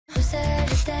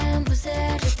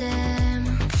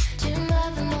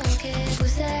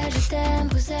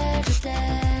Bruxelles, je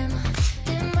t'aime.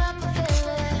 T'es ma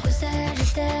préférée. Bruxelles,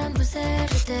 je t'aime. Bruxelles,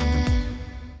 je t'aime.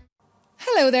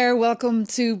 Hello there, welcome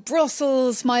to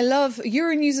Brussels, my love,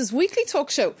 Euronews' weekly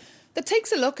talk show that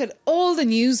takes a look at all the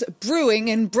news brewing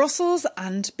in Brussels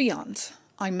and beyond.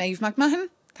 I'm Maeve McMahon,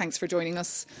 thanks for joining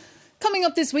us. Coming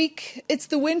up this week, it's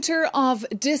the winter of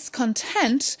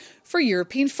discontent for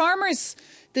European farmers.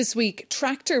 This week,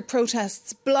 tractor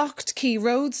protests blocked key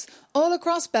roads all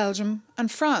across Belgium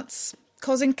and France,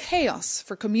 causing chaos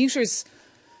for commuters.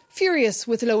 Furious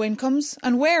with low incomes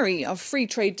and wary of free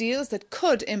trade deals that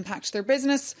could impact their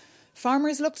business,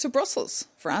 farmers look to Brussels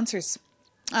for answers.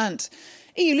 And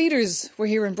EU leaders were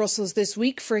here in Brussels this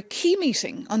week for a key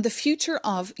meeting on the future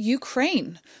of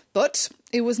Ukraine. But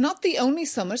it was not the only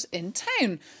summit in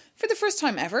town. For the first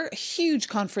time ever, a huge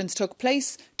conference took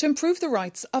place to improve the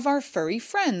rights of our furry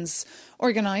friends.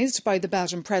 Organised by the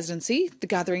Belgian presidency, the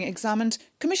gathering examined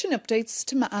Commission updates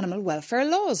to animal welfare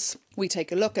laws. We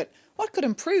take a look at what could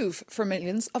improve for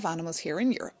millions of animals here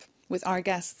in Europe. With our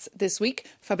guests this week,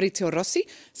 Fabrizio Rossi,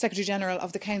 Secretary-General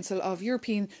of the Council of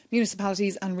European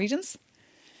Municipalities and Regions,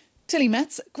 Tilly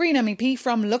Metz, Green MEP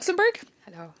from Luxembourg.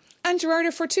 Hello. And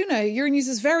Gerardo Fortuna,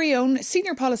 Euronews' very own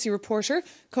Senior Policy Reporter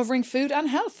covering food and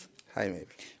health. Hi,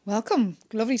 Maeve. Welcome.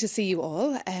 Lovely to see you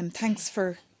all. Thanks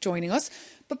for joining us.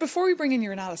 But before we bring in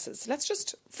your analysis, let's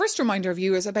just first remind our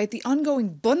viewers about the ongoing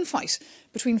bun fight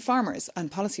between farmers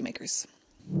and policymakers.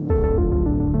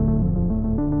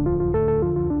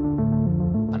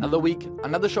 Another week,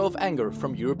 another show of anger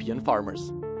from European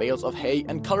farmers. Bales of hay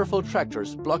and colourful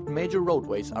tractors blocked major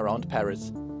roadways around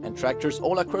Paris, and tractors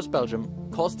all across Belgium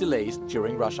caused delays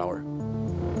during rush hour.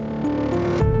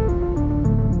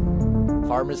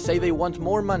 Farmers say they want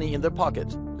more money in their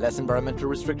pocket, less environmental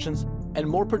restrictions, and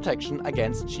more protection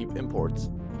against cheap imports.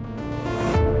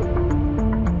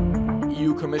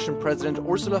 EU Commission President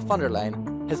Ursula von der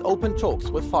Leyen has opened talks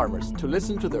with farmers to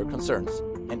listen to their concerns,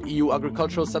 and EU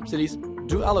agricultural subsidies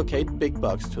do allocate big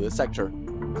bucks to the sector.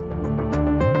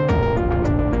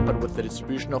 But with the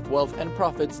distribution of wealth and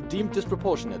profits deemed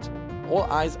disproportionate, all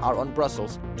eyes are on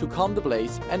Brussels to calm the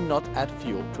blaze and not add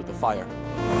fuel to the fire.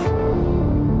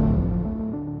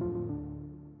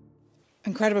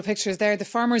 Incredible pictures there. The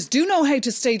farmers do know how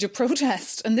to stage a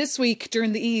protest. And this week,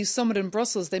 during the EU summit in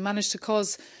Brussels, they managed to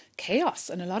cause chaos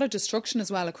and a lot of destruction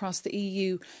as well across the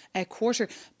EU quarter.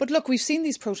 But look, we've seen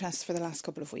these protests for the last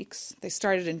couple of weeks. They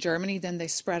started in Germany, then they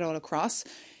spread all across.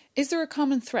 Is there a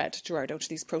common thread, Gerardo, to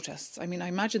these protests? I mean, I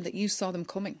imagine that you saw them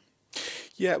coming.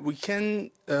 Yeah, we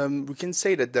can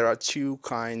say that there are two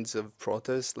kinds of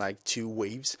protests, like two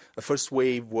waves. The first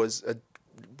wave was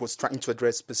trying to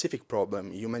address specific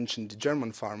problem. You mentioned the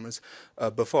German farmers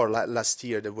before. Last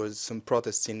year there was some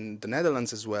protests in the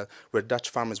Netherlands as well, where Dutch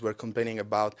farmers were complaining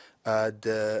about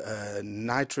the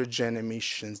nitrogen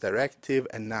emissions directive,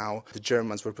 and now the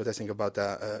Germans were protesting about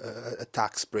a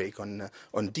tax break on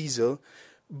diesel.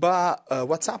 But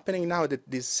what's happening now that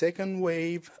this second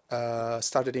wave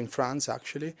started in France,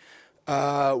 actually,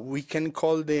 we can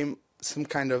call them some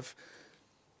kind of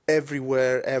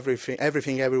everywhere,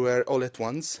 everything, everywhere, all at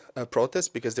once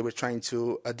protest, because they were trying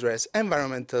to address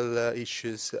environmental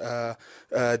issues, the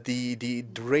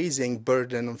raising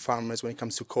burden on farmers when it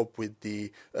comes to cope with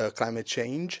the climate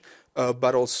change,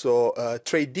 but also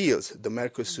trade deals. The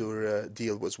Mercosur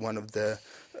deal was one of the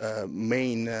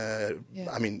main.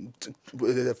 I mean,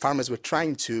 the farmers were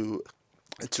trying to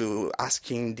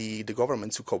asking the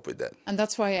government to cope with that. And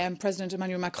that's why President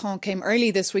Emmanuel Macron came early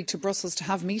this week to Brussels to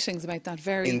have meetings about that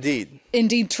very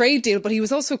indeed trade deal. But he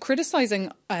was also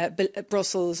criticising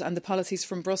Brussels and the policies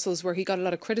from Brussels, where he got a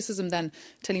lot of criticism then,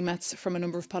 Tilly Metz, from a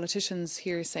number of politicians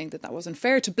here, saying that that wasn't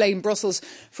fair to blame Brussels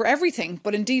for everything.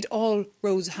 But indeed, all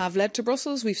roads have led to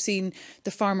Brussels. We've seen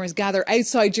the farmers gather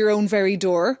outside your own very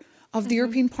door of the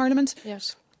European Parliament.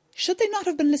 Yes. Should they not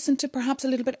have been listened to perhaps a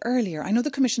little bit earlier? I know the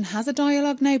Commission has a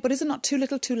dialogue now, but is it not too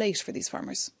little too late for these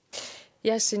farmers?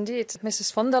 Yes, indeed.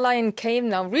 Mrs. von der Leyen came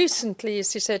now recently.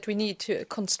 She said we need a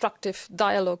constructive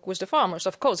dialogue with the farmers.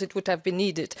 Of course, it would have been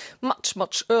needed much,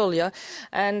 much earlier.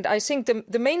 And I think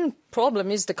the main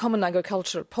problem is the common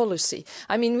agricultural policy.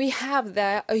 I mean, we have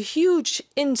there a huge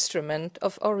instrument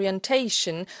of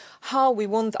orientation, how we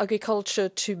want agriculture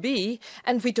to be,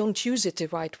 and we don't use it the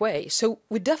right way. So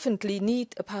we definitely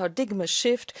need a paradigm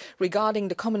shift regarding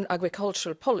the common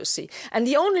agricultural policy. And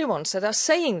the only ones that are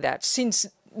saying that since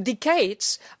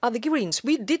decades are the Greens.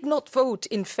 We did not vote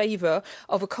in favour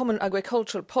of a common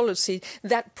agricultural policy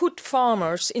that put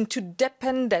farmers into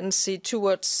dependency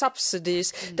towards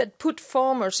subsidies, that put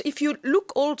farmers, if you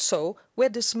look also where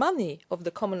this money of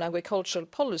the common agricultural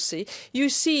policy, you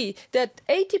see that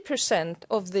 80%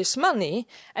 of this money,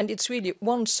 and it's really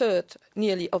 1/3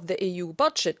 nearly of the EU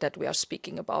budget that we are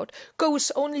speaking about,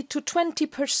 goes only to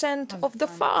 20% of the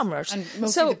farmers. And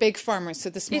mostly the big farmers, so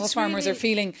the small farmers are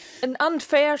feeling an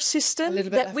unfair system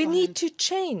that we need behind. to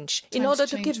change in order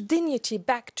to give dignity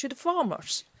back to the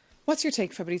farmers. What's your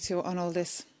take, Fabrizio, on all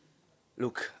this?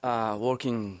 Look,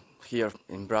 working here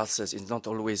in Brussels is not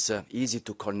always easy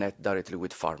to connect directly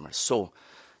with farmers. So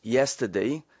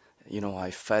yesterday,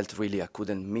 I felt really I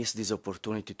couldn't miss this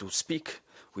opportunity to speak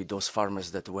with those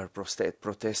farmers that were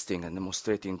protesting and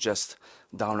demonstrating just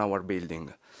down our building.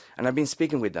 And I've been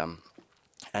speaking with them,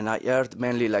 and I heard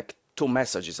mainly like two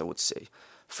messages, I would say.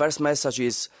 First message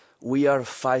is we are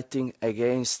fighting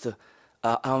against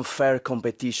unfair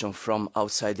competition from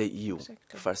outside the EU.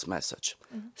 Exactly. First message.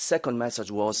 Mm-hmm. Second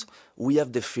message was we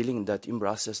have the feeling that in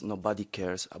Brussels nobody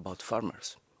cares about farmers.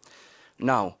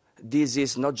 Now, this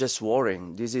is not just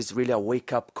worrying, this is really a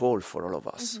wake-up call for all of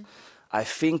us. Mm-hmm. I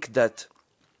think that,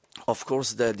 of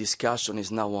course, the discussion is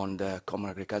now on the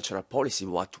common agricultural policy.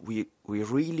 What we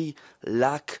really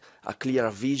lack a clear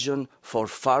vision for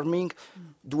farming.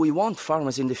 Do we want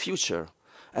farmers in the future?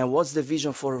 And what's the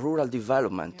vision for rural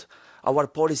development? Yeah. Our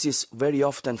policies very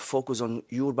often focus on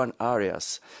urban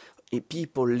areas.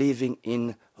 People living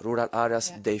in rural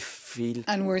areas, they feel...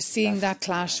 And we're seeing that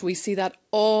clash. We see that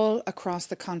all across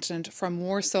the continent, from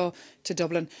Warsaw to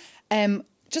Dublin.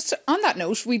 Just on that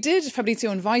note, we did, Fabrizio,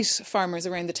 invite farmers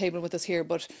around the table with us here,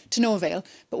 but to no avail.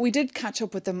 But we did catch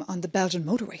up with them on the Belgian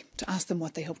motorway to ask them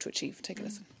what they hope to achieve. Take a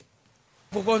listen.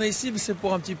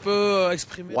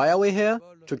 Why are we here?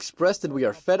 To express that we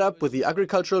are fed up with the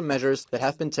agricultural measures that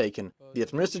have been taken, the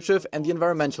administrative and the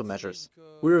environmental measures.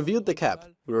 We reviewed the CAP.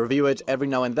 We review it every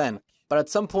now and then. But at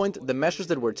some point, the measures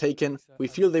that were taken, we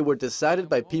feel they were decided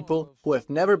by people who have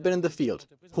never been in the field,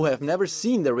 who have never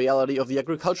seen the reality of the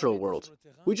agricultural world.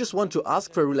 We just want to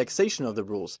ask for relaxation of the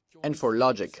rules and for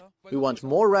logic. We want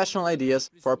more rational ideas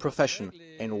for our profession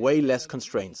and way less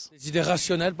constraints.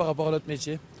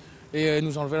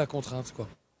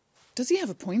 Does he have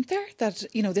a point there that,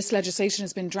 this legislation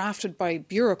has been drafted by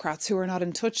bureaucrats who are not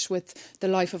in touch with the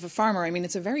life of a farmer? I mean,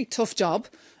 it's a very tough job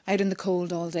out in the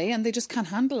cold all day and they just can't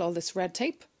handle all this red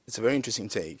tape. It's a very interesting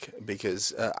take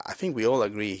because I think we all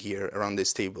agree here around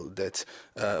this table that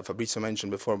Fabrizio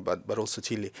mentioned before, but also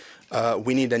Tilly,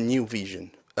 we need a new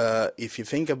vision. If you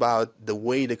think about the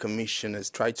way the Commission has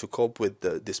tried to cope with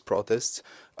these protests,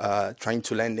 trying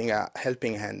to lending a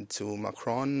helping hand to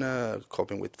Macron,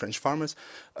 coping with French farmers,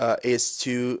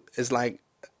 is like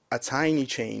a tiny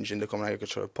change in the common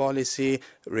agricultural policy,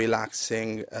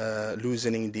 relaxing,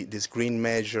 loosening this green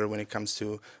measure when it comes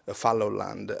to fallow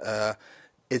land.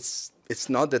 It's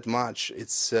not that much.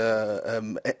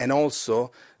 And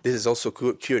also this is also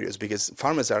curious because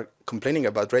farmers are complaining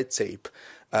about red tape.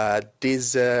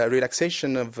 This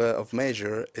relaxation of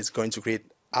measure is going to create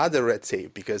other red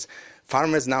tape because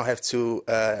farmers now have to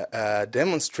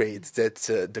demonstrate that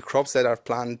the crops that are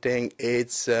planting,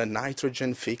 it's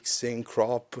nitrogen fixing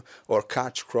crop or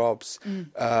catch crops.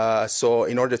 So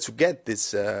in order to get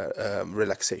this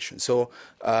relaxation. So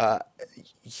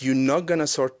you're not going to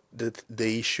sort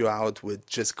the issue out with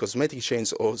just cosmetic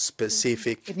changes or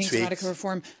specific It needs tweaks. radical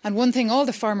reform. And one thing all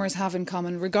the farmers have in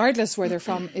common, regardless where they're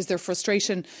from, is their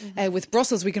frustration with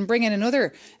Brussels. We can bring in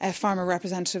another farmer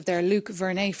representative there, Luc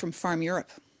Vernet from Farm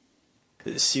Europe.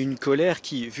 This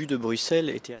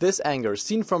anger,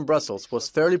 seen from Brussels, was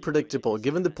fairly predictable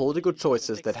given the political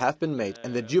choices that have been made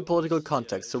and the geopolitical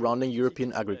context surrounding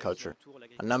European agriculture.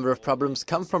 A number of problems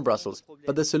come from Brussels,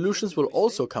 but the solutions will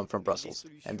also come from Brussels.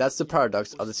 And that's the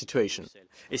paradox of the situation.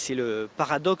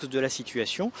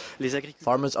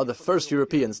 Farmers are the first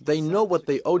Europeans. They know what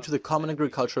they owe to the common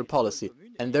agricultural policy.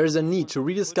 And there is a need to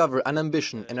rediscover an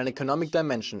ambition and an economic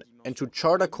dimension and to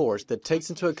chart a course that takes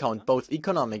into account both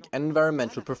economic and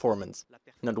environmental performance.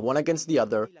 Not one against the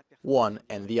other, one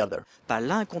and the other.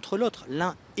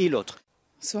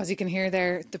 So as you can hear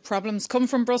there, the problems come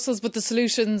from Brussels, but the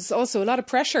solutions also a lot of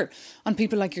pressure on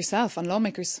people like yourself, on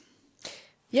lawmakers.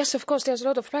 Yes, of course, there's a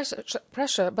lot of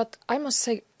pressure, but I must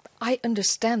say, I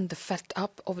understand the fed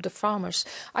up of the farmers.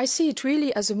 I see it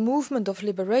really as a movement of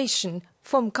liberation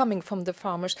coming from the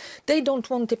farmers. They don't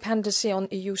want dependency on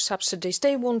EU subsidies.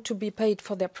 They want to be paid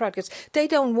for their products. They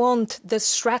don't want the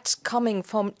threats coming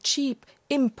from cheap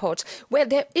imports, where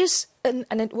there is, and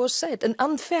it was said, an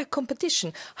unfair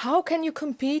competition. How can you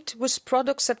compete with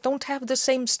products that don't have the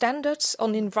same standards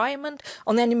on environment,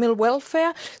 on animal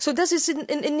welfare? So this is an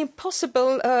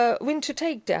impossible win to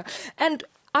take there. And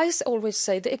I always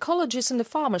say the ecologists and the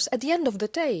farmers, at the end of the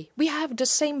day, we have the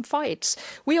same fights.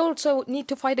 We also need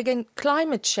to fight against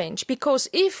climate change, because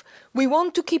if we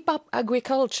want to keep up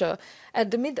agriculture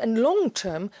at the mid and long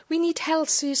term, we need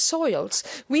healthy soils.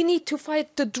 We need to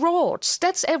fight the droughts.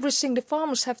 That's everything the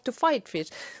farmers have to fight with.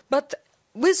 But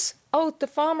without the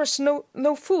farmers,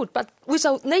 no food. But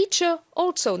without nature,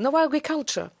 also no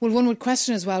agriculture. Well, one would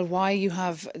question as well why you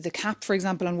have the CAP, for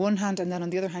example, on one hand, and then on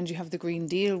the other hand you have the Green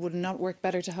Deal. Would it not work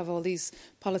better to have all these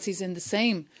policies in the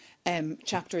same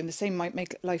chapter, and the same might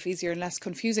make life easier and less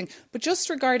confusing? But just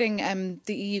regarding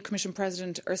the EU Commission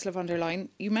President Ursula von der Leyen,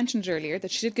 you mentioned earlier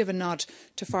that she did give a nod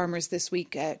to farmers this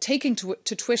week, taking to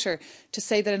Twitter to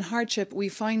say that in hardship we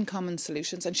find common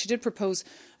solutions, and she did propose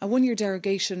a one-year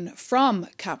derogation from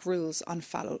CAP rules on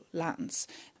fallow lands.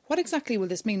 What exactly will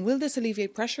this mean? Will this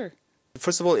alleviate pressure?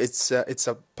 First of all, it's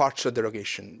a partial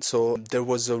derogation. So there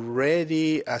was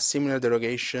already a similar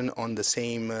derogation on the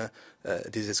same,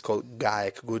 this is called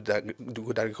GAEC,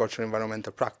 Good Agricultural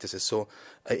Environmental Practices. So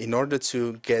in order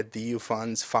to get the EU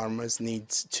funds, farmers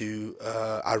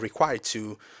are required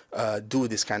to do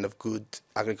this kind of good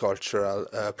agricultural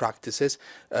practices.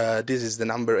 This is the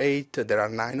number 8. There are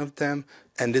 9 of them.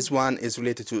 And this one is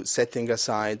related to setting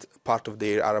aside part of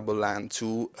their arable land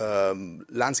to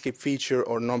landscape feature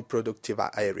or non-productive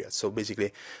areas. So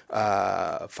basically,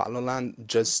 fallow land,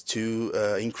 just to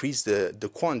increase the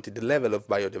quantity, the level of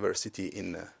biodiversity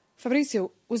in.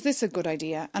 Fabrizio, was this a good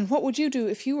idea? And what would you do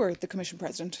if you were the Commission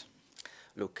President?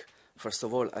 Look, first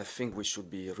of all, I think we should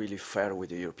be really fair with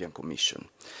the European Commission.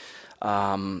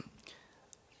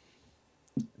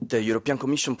 The European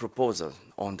Commission proposal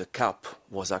on the CAP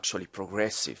was actually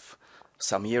progressive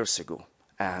some years ago,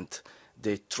 and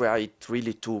they tried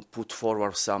really to put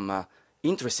forward some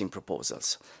interesting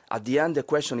proposals. At the end, the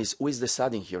question is, who is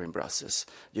deciding here in Brussels?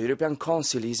 The European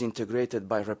Council is integrated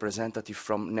by representatives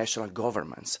from national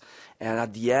governments, and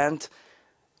at the end,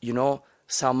 you know,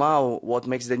 somehow what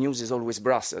makes the news is always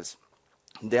Brussels.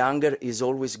 The anger is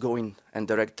always going and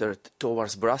directed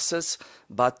towards Brussels,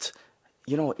 but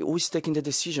you know, who is taking the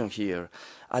decision here?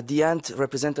 At the end,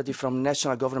 representatives from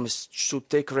national governments should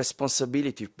take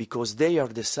responsibility because they are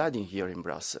deciding here in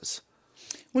Brussels.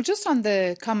 Well, just on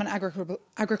the Common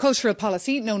Agricultural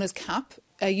Policy, known as CAP,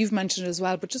 you've mentioned it as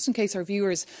well, but just in case our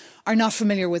viewers are not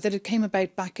familiar with it, it came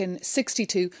about back in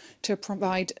 '62 to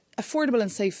provide affordable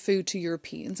and safe food to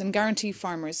Europeans and guarantee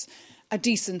farmers a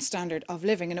decent standard of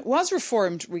living. And it was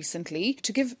reformed recently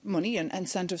to give money and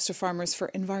incentives to farmers for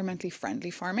environmentally friendly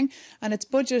farming. And its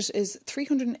budget is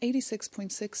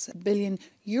 €386.6 billion.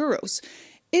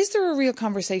 Is there a real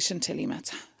conversation, Tilly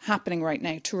Metz, happening right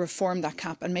now to reform that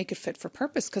CAP and make it fit for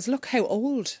purpose? Because look how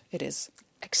old it is.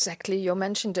 Exactly, you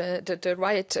mentioned the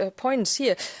right points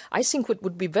here. I think what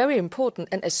would be very important,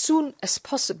 and as soon as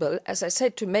possible, as I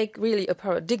said, to make really a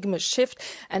paradigm shift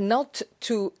and not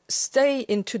to stay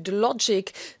into the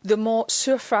logic, the more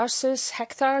surfaces,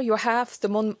 hectare you have, the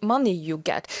more money you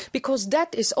get, because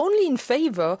that is only in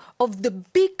favor of the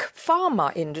big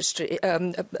pharma industry,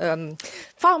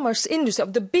 farmers industry,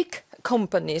 of the big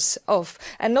companies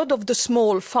and not of the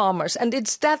small farmers. And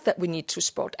it's that we need to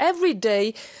support. Every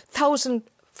day, 1,000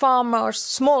 farmers,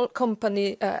 small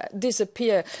company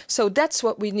disappear. So that's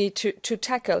what we need to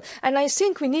tackle. And I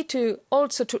think we need to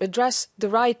also to address the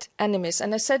right enemies.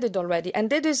 And I said it already. And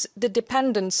that is the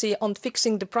dependency on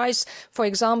fixing the price, for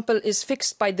example, is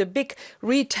fixed by the big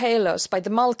retailers, by the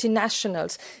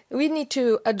multinationals. We need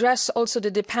to address also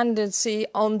the dependency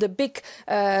on the big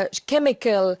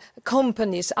chemical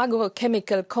companies,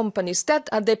 agrochemical companies. That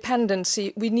are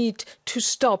dependency we need to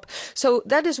stop. So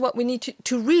that is what we need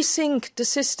to rethink the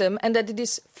system, and that it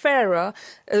is fairer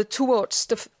towards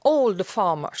all the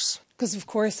farmers. Because, of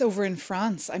course, over in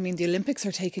France, I mean, the Olympics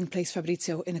are taking place,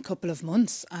 Fabrizio, in a couple of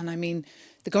months. And, I mean,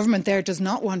 the government there does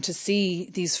not want to see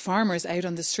these farmers out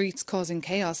on the streets causing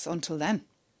chaos until then.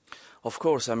 Of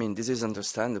course, I mean, this is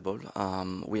understandable.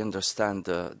 We understand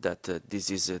that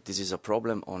this is a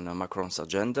problem on Macron's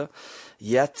agenda.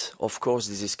 Yet, of course,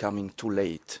 this is coming too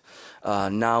late.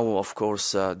 Now, of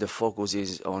course, the focus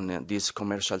is on this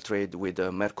commercial trade with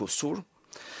Mercosur.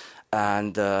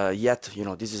 And yet, you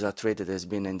know, this is a trade that has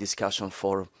been in discussion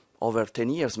for over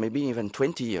 10 years, maybe even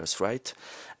 20 years, right?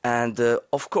 And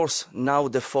of course, now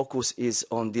the focus is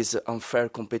on this unfair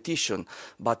competition.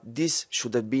 But this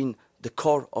should have been the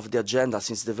core of the agenda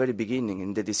since the very beginning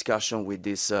in the discussion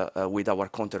with our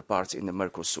counterparts in the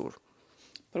Mercosur.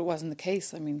 But it wasn't the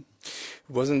case. I mean, it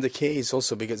wasn't the case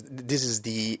also because this is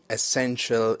the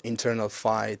essential internal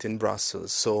fight in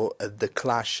Brussels. So the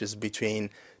clashes between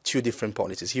two different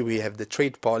policies. Here we have the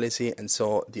trade policy, and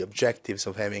so the objectives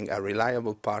of having a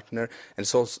reliable partner,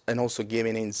 and also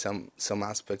giving in some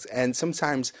aspects. And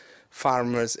sometimes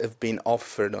farmers have been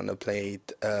offered on a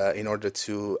plate in order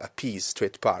to appease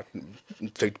trade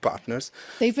partners.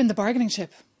 they've been the bargaining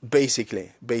chip.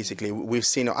 Basically, we've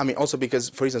seen. I mean, also because,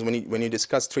 for instance, when you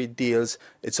discuss trade deals,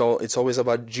 it's always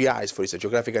about GIs, for instance,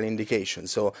 geographical indication.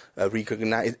 So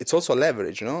it's also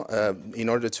leverage, in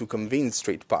order to convince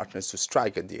trade partners to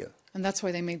strike a deal. And that's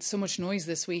why they made so much noise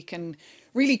this week and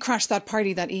really crashed that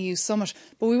party, that EU summit.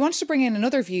 But we wanted to bring in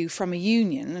another view from a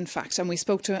union, in fact, and we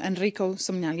spoke to Enrico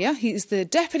Somaglia. He's the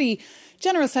Deputy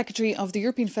General Secretary of the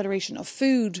European Federation of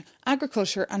Food,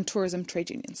 Agriculture and Tourism Trade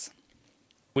Unions.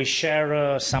 We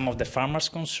share some of the farmers'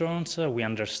 concerns. We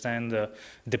understand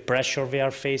the pressure they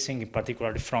are facing,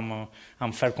 particularly from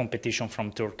unfair competition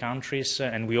from third countries.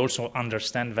 And we also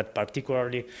understand that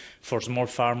particularly for small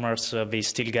farmers, they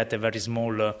still get a very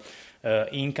small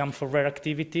income for their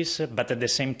activities. But at the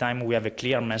same time, we have a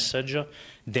clear message.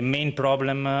 The main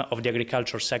problem of the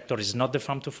agriculture sector is not the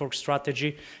farm-to-fork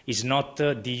strategy, is not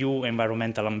the EU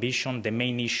environmental ambition. The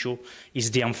main issue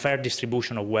is the unfair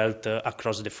distribution of wealth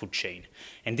across the food chain.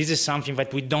 And this is something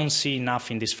that we don't see enough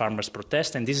in these farmers'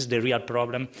 protest, and this is the real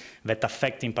problem that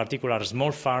affects in particular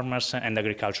small farmers and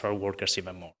agricultural workers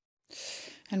even more.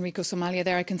 Enrico Somaglia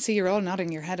there, I can see you're all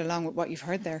nodding your head along with what you've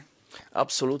heard there.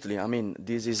 Absolutely. I mean,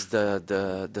 this is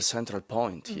the central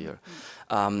point here.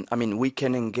 I mean, we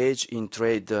can engage in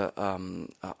trade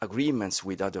agreements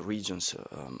with other regions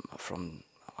from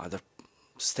other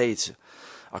states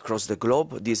across the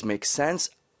globe. This makes sense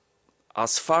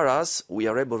as far as we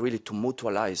are able really to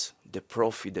mutualize the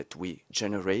profit that we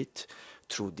generate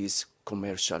through these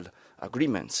commercial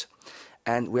agreements.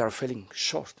 And we are falling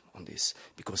short on this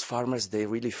because farmers, they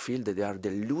really feel that they are the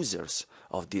losers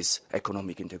of this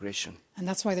economic integration. And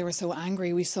that's why they were so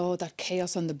angry. We saw that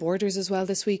chaos on the borders as well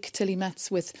this week, Tilly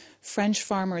Metz, with French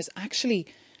farmers actually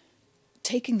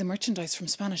taking the merchandise from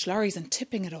Spanish lorries and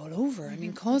tipping it all over. I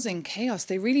mean, causing chaos.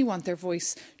 They really want their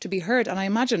voice to be heard. And I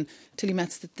imagine, Tilly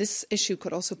Metz, that this issue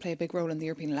could also play a big role in the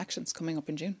European elections coming up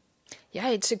in June. Yeah,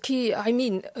 it's a key,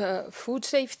 food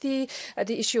safety,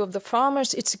 the issue of the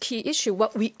farmers, it's a key issue.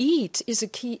 What we eat is a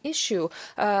key issue.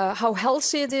 How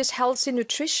healthy it is, healthy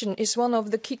nutrition is one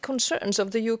of the key concerns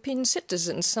of the European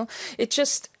citizens. So it's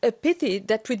just a pity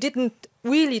that we didn't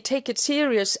really take it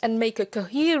serious and make a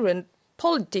coherent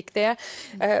politic there.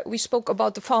 We spoke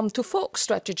about the farm-to-fork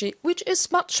strategy, which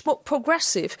is much more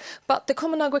progressive, but the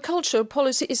common agricultural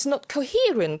policy is not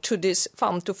coherent to this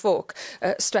farm-to-fork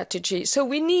strategy. So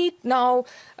we need now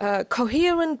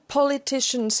coherent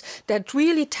politicians that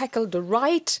really tackle the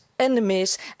right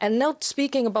enemies and not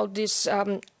speaking about this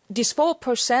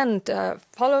 4%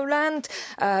 fallow land,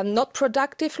 not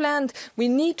productive land. We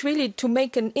need really to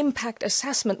make an impact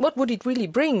assessment. What would it really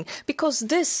bring? Because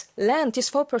this land,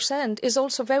 this 4%, is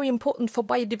also very important for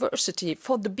biodiversity,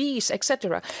 for the bees,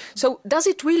 etc. So does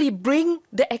it really bring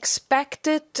the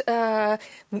expected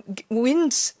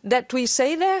wins that we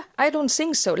say there? I don't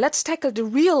think so. Let's tackle the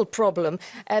real problem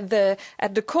at the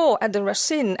core, at the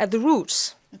racine, at the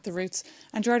roots. At the roots.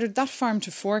 And Gerard, that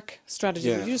farm-to-fork strategy,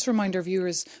 would you just remind our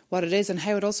viewers what it is and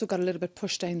how it also got a little bit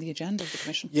pushed down the agenda of the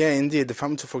Commission? Yeah, indeed. The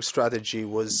farm-to-fork strategy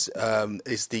is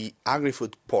the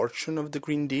agri-food portion of the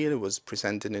Green Deal. It was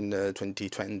presented in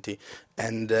 2020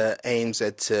 and aims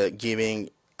at giving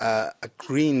a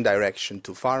green direction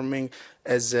to farming.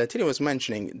 As Tilly was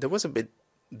mentioning, there was a bit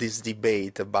this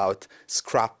debate about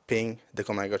scrapping the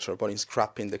common agricultural policy,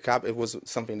 scrapping the CAP. It was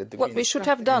something that what we should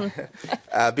have done.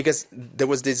 Because there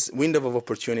was this window of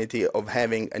opportunity of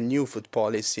having a new food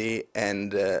policy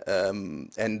and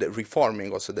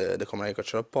reforming also the common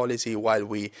agricultural policy while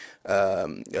we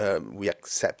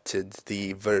accepted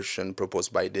the version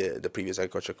proposed by the previous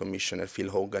Agriculture Commissioner, Phil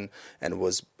Hogan, and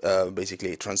was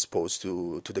basically transposed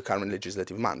to the current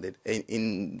legislative mandate.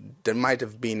 There might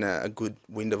have been a good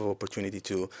window of opportunity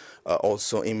to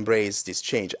also embrace this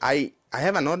change. I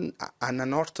have an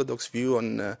unorthodox view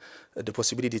on the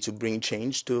possibility to bring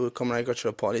change to common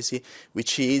agricultural policy,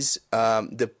 which is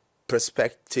the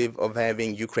perspective of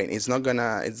having Ukraine. It's not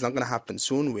gonna happen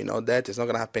soon. We know that it's not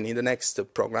gonna happen in the next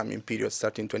programming period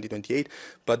starting 2028.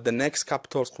 But the next CAP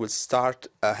talks will start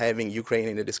having Ukraine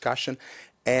in the discussion.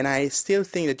 And I still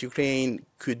think that Ukraine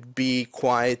could be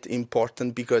quite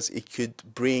important because it could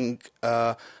bring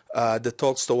the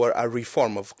talks toward a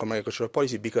reform of common agricultural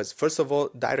policy, because first of all,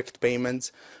 direct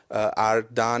payments are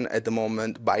done at the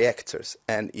moment by hectares,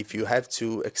 and if you have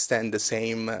to extend the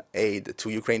same aid to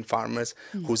Ukraine farmers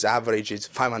whose average is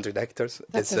 500 hectares,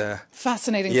 That's it's a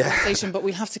fascinating conversation, but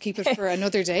we'll have to keep it for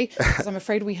another day because I'm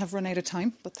afraid we have run out of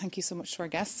time. But thank you so much to our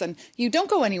guests, and you don't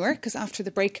go anywhere because after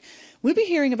the break we'll be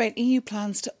hearing about EU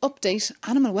plans to update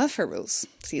animal welfare rules.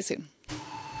 See you soon.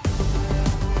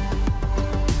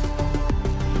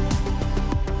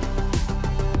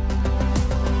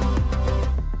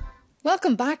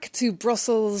 Welcome back to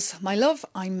Brussels, my love.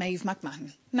 I'm Maeve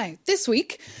McMahon. Now, this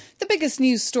week, the biggest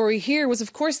news story here was,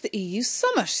 of course, the EU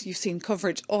summit. You've seen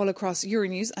coverage all across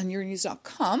Euronews and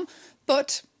Euronews.com.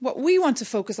 But what we want to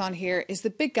focus on here is the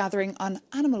big gathering on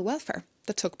animal welfare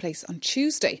that took place on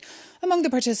Tuesday. Among the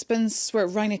participants were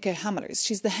Reineke Hammelers.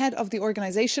 She's the head of the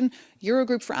organisation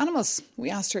Eurogroup for Animals.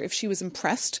 We asked her if she was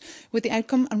impressed with the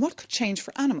outcome and what could change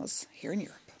for animals here in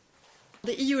Europe.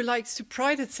 The EU likes to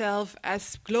pride itself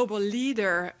as global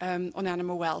leader on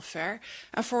animal welfare,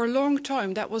 and for a long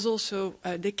time that was also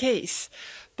the case.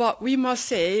 But we must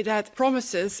say that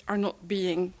promises are not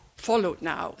being followed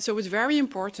now. So it's very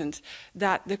important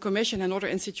that the Commission and other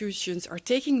institutions are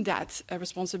taking that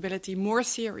responsibility more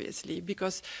seriously,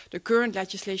 because the current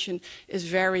legislation is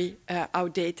very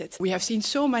outdated. We have seen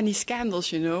so many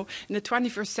scandals, in the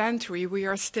 21st century. We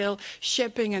are still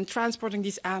shipping and transporting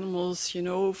these animals,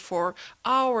 for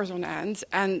hours on end,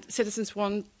 and citizens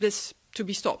want this to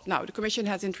be stopped. Now, the Commission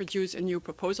has introduced a new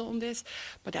proposal on this,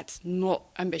 but that's not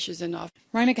ambitious enough.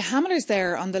 Reineke Hammelers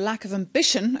there on the lack of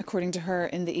ambition, according to her,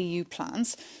 in the EU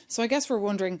plans. So I guess we're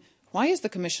wondering, why has the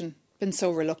Commission been so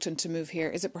reluctant to move here?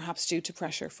 Is it perhaps due to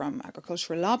pressure from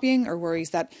agricultural lobbying or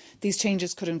worries that these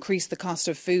changes could increase the cost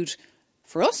of food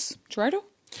for us? Gerardo?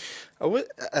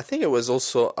 I think it was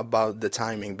also about the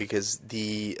timing, because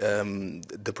the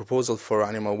proposal for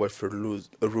animal welfare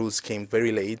rules came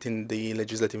very late in the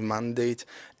legislative mandate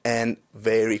and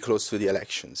very close to the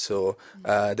election. So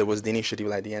there was the initiative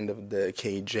at the end of the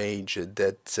cage age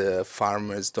that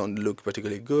farmers don't look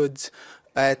particularly good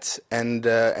at, and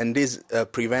this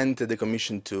prevented the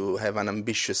Commission to have an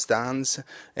ambitious stance,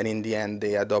 and in the end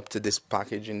they adopted this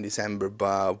package in December,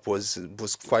 but was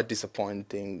quite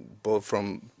disappointing, both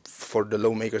for the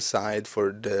lawmaker side,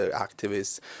 for the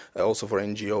activists, also for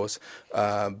NGOs,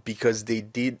 because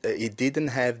it didn't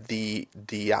have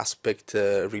the aspect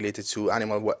related to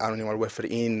animal welfare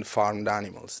in farmed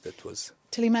animals. That was.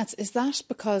 Tilly Metz, is that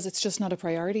because it's just not a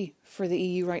priority for the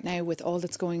EU right now, with all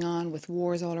that's going on, with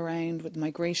wars all around, with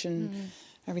migration,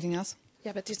 everything else?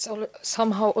 Yeah, but it's all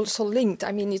somehow also linked.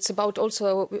 I mean, it's about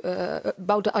also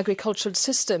about the agricultural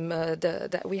system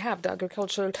that we have, the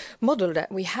agricultural model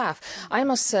that we have. I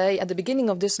must say, at the beginning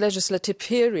of this legislative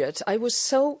period, I was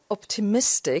so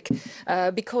optimistic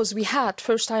because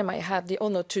first time I had the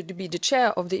honour to be the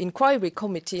chair of the inquiry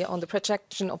committee on the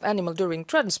protection of animals during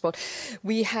transport.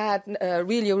 We had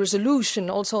really a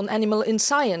resolution also on animal in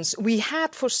science. We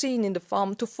had foreseen in the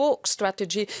Farm to Fork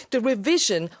strategy the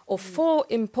revision of 4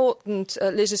 important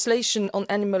legislation on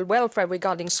animal welfare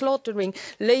regarding slaughtering,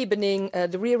 labelling,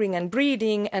 the rearing and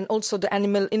breeding, and also the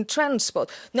animal in transport.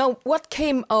 Now, what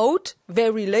came out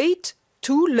very late,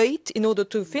 too late in order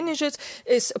to finish it,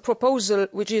 is a proposal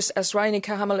which is, as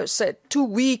Reineke Hammelers said, too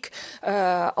weak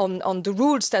on the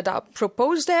rules that are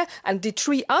proposed there, and the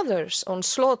 3 others on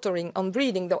slaughtering, on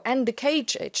breeding, and the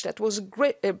cage age. That was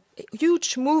a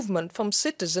huge movement from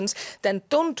citizens that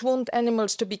don't want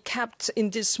animals to be kept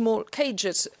in these small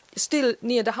cages. Still,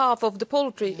 near the half of the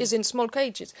poultry is in small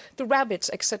cages, the rabbits,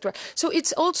 etc. So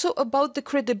it's also about the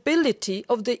credibility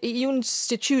of the EU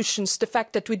institutions, the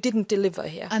fact that we didn't deliver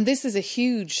here. And this is a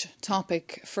huge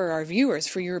topic for our viewers,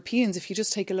 for Europeans. If you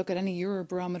just take a look at any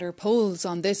Eurobarometer polls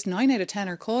on this, 9 out of 10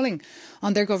 are calling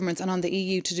on their governments and on the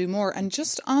EU to do more. And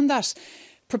just on that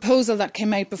proposal that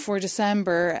came out before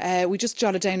December, we just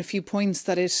jotted down a few points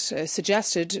that it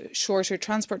suggested. Shorter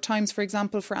transport times, for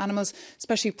example, for animals,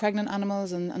 especially pregnant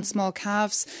animals and small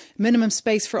calves, minimum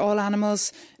space for all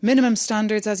animals, minimum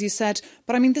standards, as you said.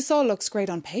 But I mean, this all looks great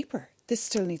on paper. This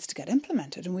still needs to get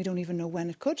implemented, and we don't even know when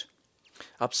it could.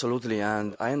 Absolutely,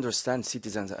 and I understand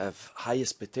citizens have high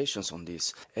expectations on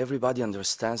this. Everybody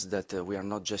understands that we are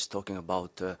not just talking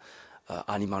about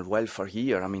animal welfare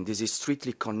here. I mean, this is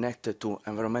strictly connected to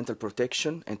environmental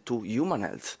protection and to human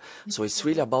health. So it's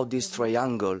really about this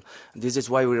triangle. This is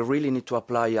why we really need to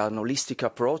apply an holistic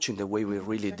approach in the way we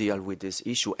really deal with this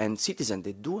issue. And citizens,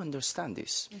 they do understand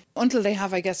this. Until they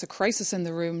have, I guess, a crisis in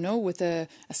the room, no, with a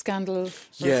scandal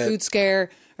or a food scare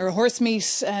or a horse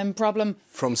meat problem.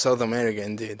 From South America,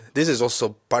 indeed. This is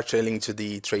also partially linked to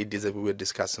the trade deals that we were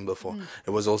discussing before.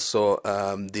 It was also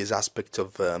this aspect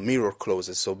of mirror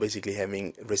clauses, so basically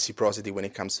having reciprocity when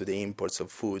it comes to the imports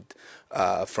of food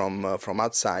from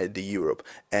outside the Europe.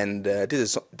 And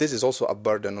this is also a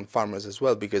burden on farmers as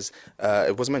well, because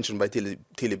it was mentioned by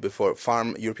Tilly before,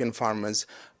 European farmers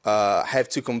have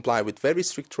to comply with very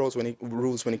strict rules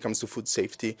when it comes to food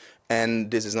safety,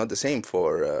 and this is not the same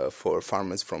for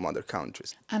farmers from other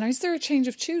countries. And is there a change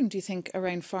of tune, do you think,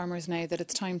 around farmers now, that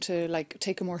it's time to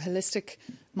take a more holistic,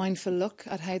 mindful look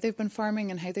at how they've been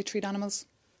farming and how they treat animals?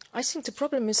 I think the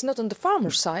problem is not on the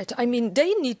farmer side. I mean,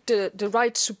 they need the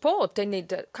right support. They need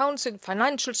the council,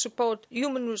 financial support,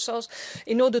 human resource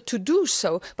in order to do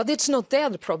so. But it's not there,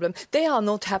 the problem. They are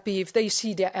not happy if they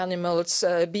see their animals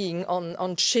being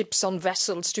on ships, on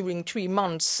vessels during 3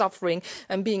 months, suffering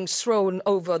and being thrown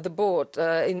over the board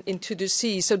into the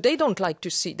sea. So they don't like to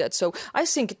see that. So I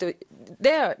think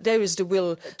there is the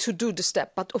will to do the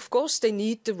step. But of course, they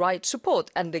need the right support.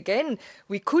 And again,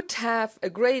 we could have a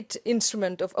great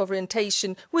instrument of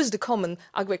orientation with the common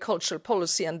agricultural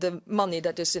policy and the money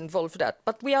that is involved with that.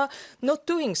 But we are not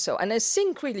doing so. And I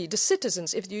think really the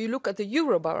citizens, if you look at the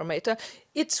Eurobarometer,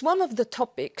 it's one of the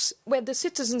topics where the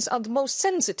citizens are the most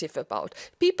sensitive about.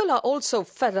 People are also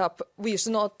fed up with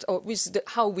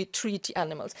how we treat the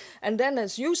animals. And then,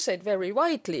 as you said very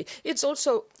rightly, it's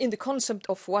also in the concept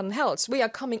of One Health. We are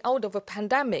coming out of a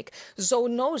pandemic.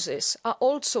 Zoonoses are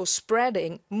also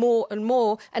spreading more and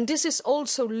more. And this is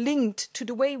also linked to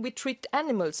the way we treat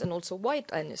animals and also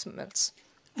wild animals.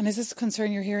 And is this a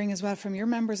concern you're hearing as well from your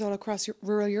members all across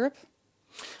rural Europe?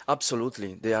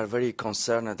 Absolutely. They are very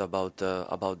concerned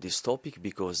about this topic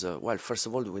because, well, first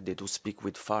of all, they do speak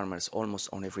with farmers almost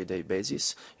on everyday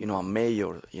basis. You know, a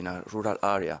mayor in a rural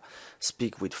area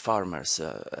speak with farmers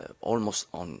almost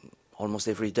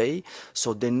every day.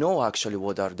 So they know actually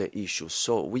what are the issues.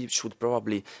 So we should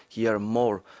probably hear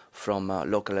more from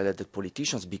local elected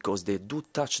politicians because they do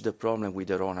touch the problem with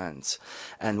their own hands.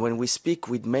 And when we speak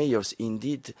with mayors,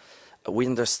 indeed, we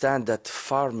understand that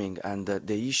farming and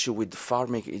the issue with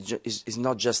farming is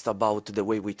not just about the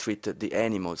way we treat the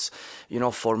animals. You know,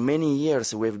 for many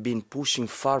years we've been pushing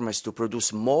farmers to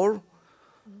produce more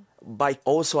by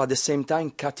also at the same time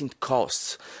cutting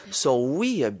costs. So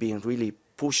we have been really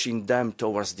pushing them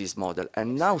towards this model.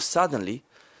 And now suddenly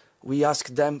we ask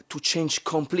them to change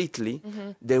completely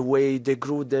the way they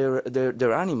grew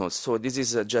their animals. So this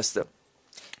is just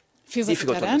Feels like a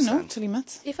dead end, no, Tilly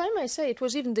Metz? If I may say, it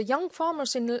was even the young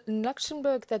farmers in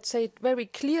Luxembourg that said very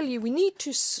clearly we need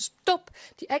to stop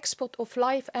the export of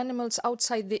live animals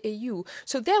outside the EU.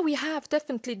 So there we have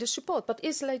definitely the support. But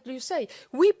it's like you say,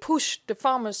 we push the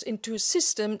farmers into a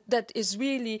system that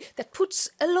puts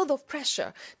a lot of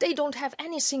pressure. They don't have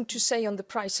anything to say on the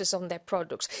prices on their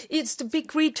products. It's the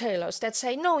big retailers that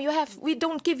say, no, we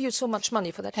don't give you so much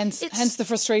money for that. Hence the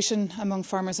frustration among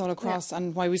farmers all across,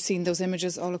 and why we've seen those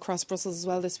images all across Brussels as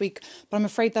well this week. But I'm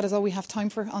afraid that is all we have time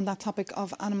for on that topic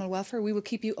of animal welfare. We will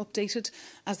keep you updated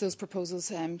as those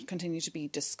proposals continue to be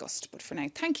discussed. But for now,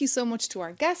 thank you so much to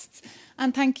our guests,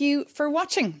 and thank you for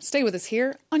watching. Stay with us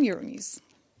here on Euronews.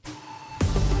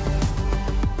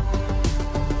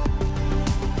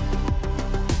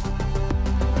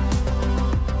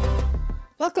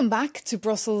 Welcome back to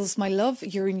Brussels, my love,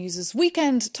 Euronews'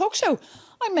 weekend talk show.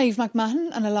 I'm Maeve McMahon,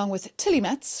 and along with Tilly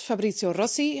Metz, Fabrizio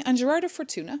Rossi and Gerardo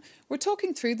Fortuna, we're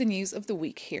talking through the news of the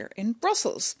week here in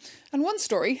Brussels. And one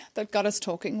story that got us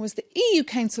talking was the EU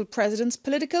Council President's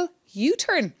political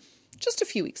U-turn. Just a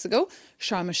few weeks ago,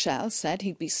 Charles Michel said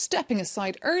he'd be stepping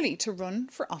aside early to run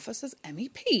for office as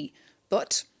MEP.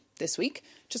 But this week,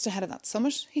 just ahead of that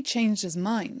summit, he changed his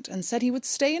mind and said he would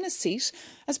stay in his seat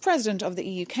as President of the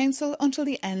EU Council until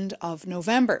the end of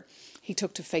November. He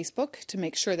took to Facebook to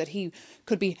make sure that he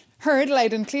could be heard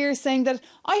loud and clear, saying that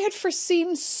I had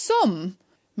foreseen some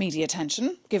media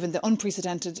attention, given the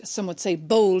unprecedented, some would say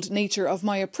bold nature of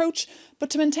my approach, but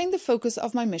to maintain the focus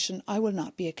of my mission, I will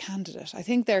not be a candidate. I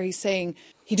think there he's saying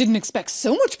he didn't expect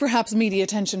so much, perhaps, media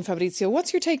attention. Fabrizio,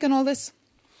 what's your take on all this?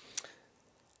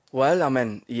 Well, I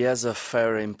mean, he has a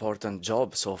very important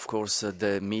job, so of course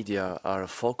the media are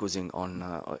focusing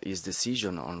on his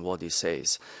decision, on what he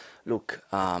says. Look,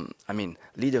 I mean,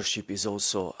 leadership is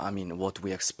also, I mean, what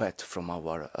we expect from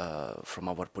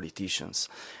our politicians,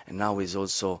 and now is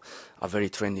also a very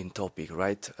trending topic,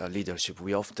 right? Leadership.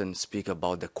 We often speak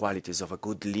about the qualities of a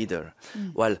good leader.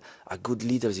 Well, a good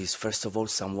leader is first of all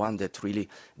someone that really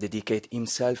dedicates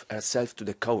himself, herself to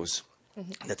the cause.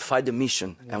 that fight the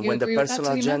mission. And You when the agree with that,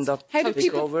 personal Tilly agenda Metz? How did take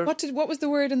people? over... What was the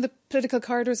word in the political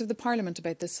corridors of the Parliament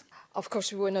about this? Of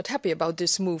course, we were not happy about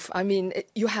this move. I mean,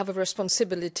 you have a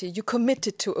responsibility. You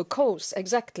committed to a cause,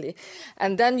 exactly.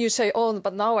 And then you say, oh,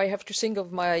 but now I have to think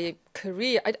of my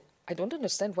career. I don't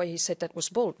understand why he said that was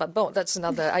bold, but no, that's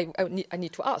another, I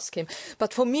need to ask him.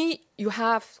 But for me, you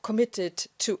have committed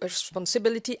to a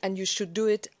responsibility and you should do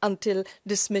it until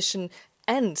this mission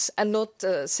ends and not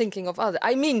thinking of others.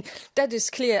 I mean, that is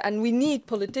clear, and we need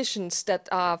politicians that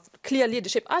are clear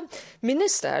leadership.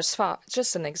 Minister, as far,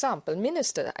 just an example,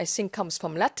 minister, I think, comes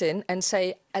from Latin and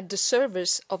say, at the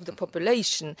service of the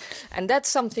population. And that's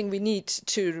something we need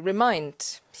to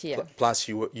remind here. Plus,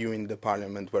 you in the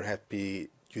Parliament were happy.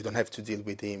 You don't have to deal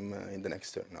with him in the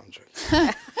next term. No, I'm joking.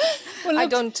 Well, I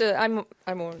don't. I'm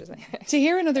more the same. To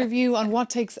hear another view on what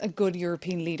takes a good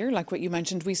European leader, like what you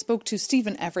mentioned, we spoke to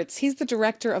Stephen Everts. He's the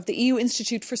director of the EU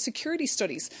Institute for Security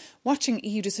Studies, watching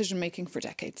EU decision-making for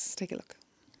decades. Take a look.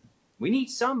 We need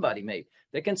somebody, maybe,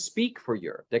 that can speak for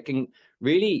Europe, that can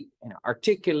really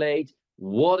articulate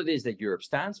what it is that Europe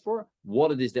stands for,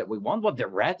 what it is that we want, what the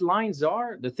red lines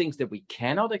are, the things that we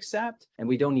cannot accept. And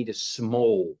we don't need a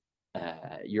small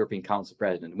European Council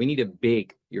president. We need a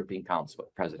big European Council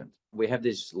president. We have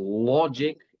this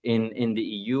logic in the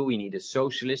EU. We need a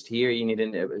socialist here. You need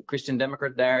a Christian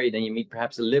Democrat there. Then you meet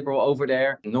perhaps a liberal over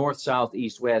there. North, south,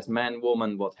 east, west, man,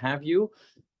 woman, what have you.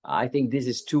 I think this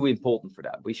is too important for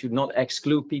that. We should not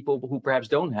exclude people who perhaps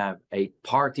don't have a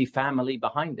party family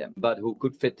behind them, but who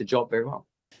could fit the job very well.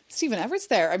 Stephen Everts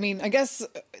there. I mean, I guess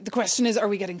the question is, are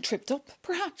we getting tripped up,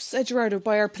 perhaps, Gerardo,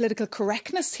 by our political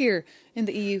correctness here in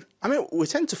the EU? I mean, we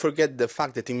tend to forget the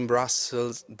fact that in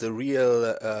Brussels, the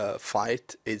real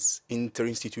fight is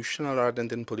interinstitutional rather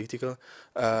than political,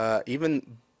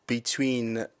 even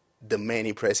between the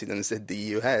many presidents that the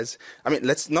EU has. I mean,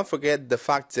 let's not forget the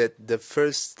fact that the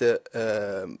first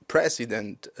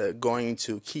president going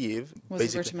to Kiev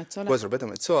was Roberto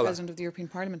Metsola, President of the European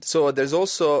Parliament. So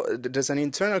there's an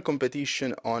internal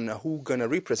competition on who's going to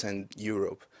represent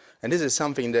Europe. And this is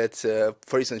something that,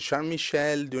 for instance, Charles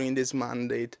Michel during this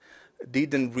mandate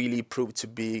didn't really prove to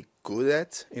be good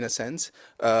at, in a sense.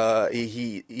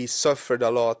 He suffered a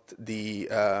lot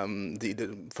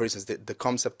for instance, the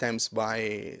concept attempts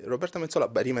by Roberta Metsola,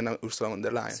 but even Ursula von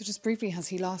der Leyen. So just briefly, has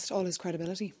he lost all his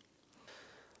credibility?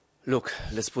 Look,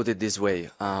 let's put it this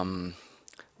way.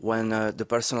 When the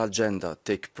personal agenda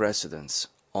take precedence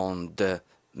on the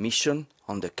mission,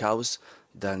 on the cause,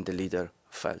 then the leader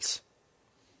fails.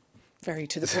 Very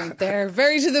to the point there,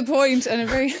 very to the point, and a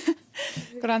very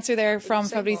good answer there from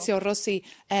Fabrizio Rossi.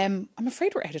 I'm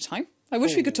afraid we're out of time. I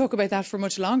wish we could talk about that for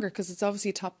much longer, because it's obviously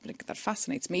a topic that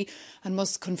fascinates me and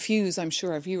must confuse, I'm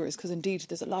sure, our viewers, because indeed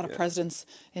there's a lot of presidents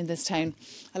in this town,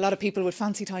 a lot of people with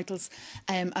fancy titles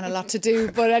and a lot to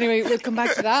do. But anyway, we'll come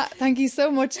back to that. Thank you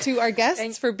so much to our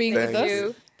guests for being with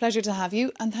us. Pleasure to have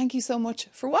you, and thank you so much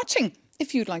for watching.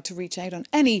 If you'd like to reach out on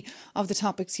any of the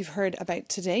topics you've heard about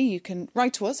today, you can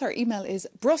write to us. Our email is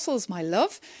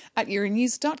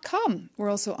brusselsmylove@euronews.com. We're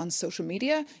also on social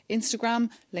media, Instagram,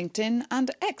 LinkedIn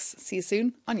and X. See you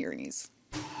soon on Euronews.